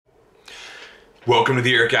Welcome to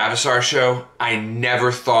the Eric Avisar Show. I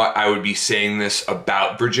never thought I would be saying this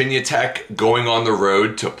about Virginia Tech going on the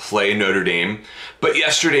road to play Notre Dame, but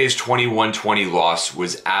yesterday's 21-20 loss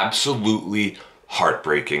was absolutely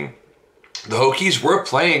heartbreaking. The Hokies were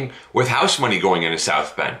playing with house money going into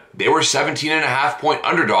South Bend. They were 17.5-point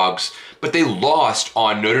underdogs, but they lost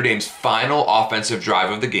on Notre Dame's final offensive drive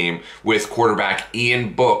of the game with quarterback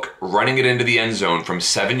Ian Book running it into the end zone from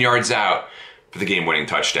 7 yards out for the game-winning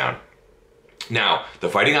touchdown. Now, the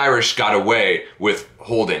Fighting Irish got away with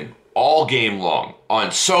holding all game long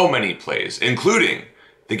on so many plays, including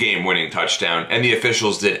the game-winning touchdown, and the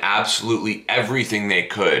officials did absolutely everything they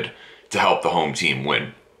could to help the home team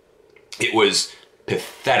win. It was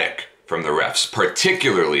pathetic from the refs,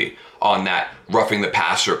 particularly on that roughing the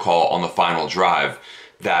passer call on the final drive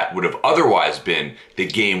that would have otherwise been the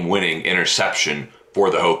game-winning interception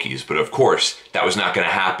for the Hokies. But of course, that was not going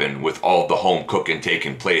to happen with all of the home cooking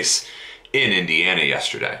taking place in Indiana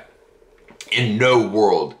yesterday. In no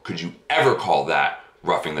world could you ever call that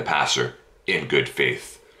roughing the passer in good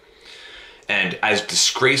faith. And as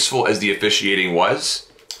disgraceful as the officiating was,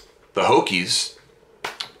 the Hokies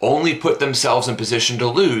only put themselves in position to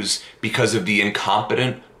lose because of the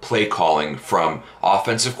incompetent play calling from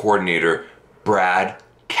offensive coordinator Brad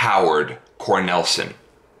 "Coward" Cornelsen.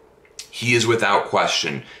 He is without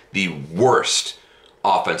question the worst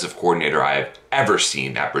offensive coordinator I have ever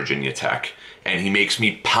seen at Virginia Tech, and he makes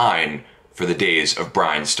me pine for the days of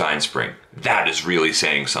Brian Steinspring. That is really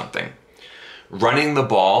saying something. Running the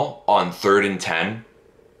ball on 3rd and 10,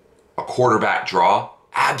 a quarterback draw,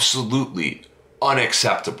 absolutely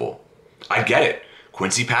unacceptable. I get it.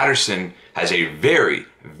 Quincy Patterson has a very,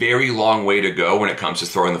 very long way to go when it comes to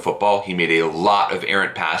throwing the football. He made a lot of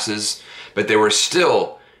errant passes, but there were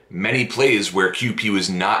still many plays where QP was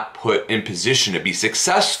not put in position to be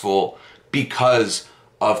successful because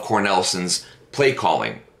of Cornelsen's play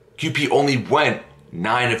calling. QP only went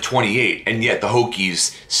 9 of 28, and yet the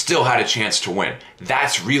Hokies still had a chance to win.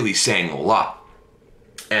 That's really saying a lot.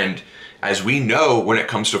 And as we know, when it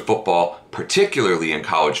comes to football, particularly in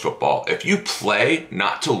college football, if you play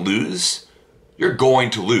not to lose, you're going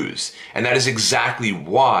to lose. And that is exactly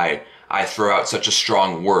why I throw out such a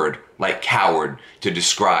strong word like coward to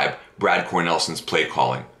describe Brad Cornelsen's play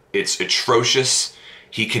calling. It's atrocious.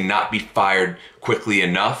 He cannot be fired quickly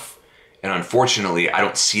enough. And unfortunately, I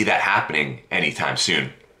don't see that happening anytime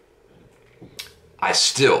soon. I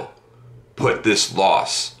still put this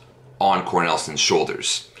loss on Cornelsen's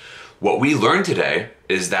shoulders. What we learned today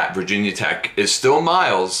is that Virginia Tech is still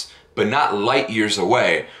miles, but not light years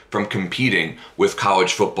away from competing with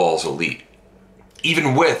college football's elite.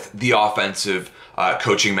 Even with the offensive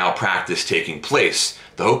coaching malpractice taking place,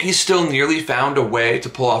 the Hokies still nearly found a way to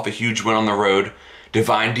pull off a huge win on the road.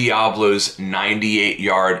 Divine Diablo's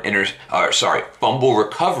 98-yard fumble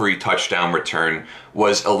recovery touchdown return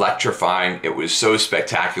was electrifying. It was so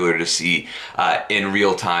spectacular to see in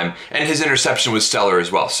real time, and his interception was stellar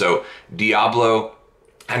as well. So Diablo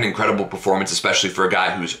had an incredible performance, especially for a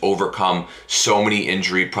guy who's overcome so many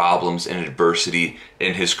injury problems and adversity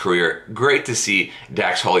in his career. Great to see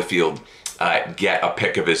Dax Holyfield get a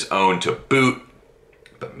pick of his own to boot.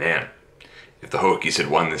 But man, if the Hokies had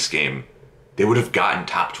won this game, they would have gotten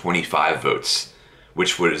top 25 votes,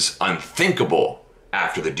 which was unthinkable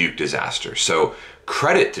after the Duke disaster. So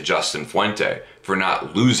credit to Justin Fuente for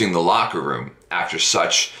not losing the locker room after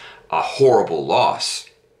such a horrible loss.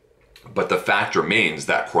 But the fact remains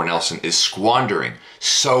that Cornelsen is squandering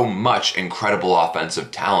so much incredible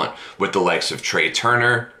offensive talent with the likes of Trey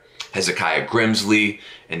Turner, Hezekiah Grimsley,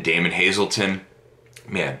 and Damon Hazelton.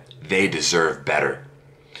 Man, they deserve better.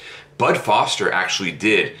 Bud Foster actually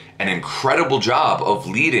did an incredible job of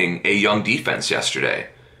leading a young defense yesterday.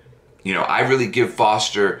 You know, I really give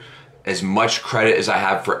Foster as much credit as I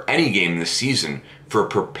have for any game this season for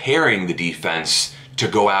preparing the defense to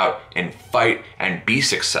go out and fight and be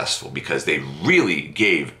successful, because they really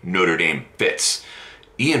gave Notre Dame fits.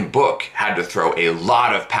 Ian Book had to throw a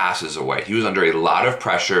lot of passes away. He was under a lot of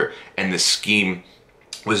pressure, and the scheme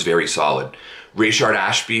was very solid. Rayshard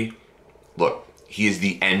Ashby, look, he is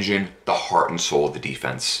the engine, the heart and soul of the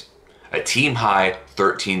defense. A team-high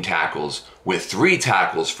 13 tackles with 3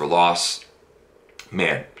 tackles for loss.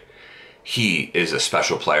 Man, he is a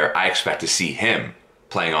special player. I expect to see him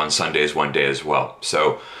playing on Sundays one day as well.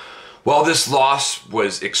 So while this loss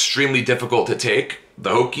was extremely difficult to take, the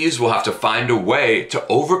Hokies will have to find a way to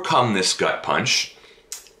overcome this gut punch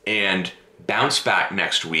and bounce back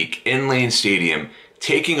next week in Lane Stadium,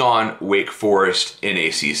 taking on Wake Forest in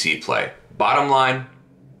ACC play. Bottom line,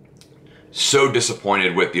 so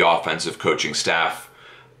disappointed with the offensive coaching staff,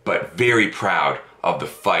 but very proud of the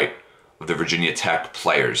fight of the Virginia Tech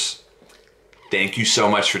players. Thank you so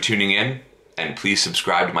much for tuning in, and please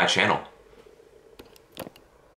subscribe to my channel.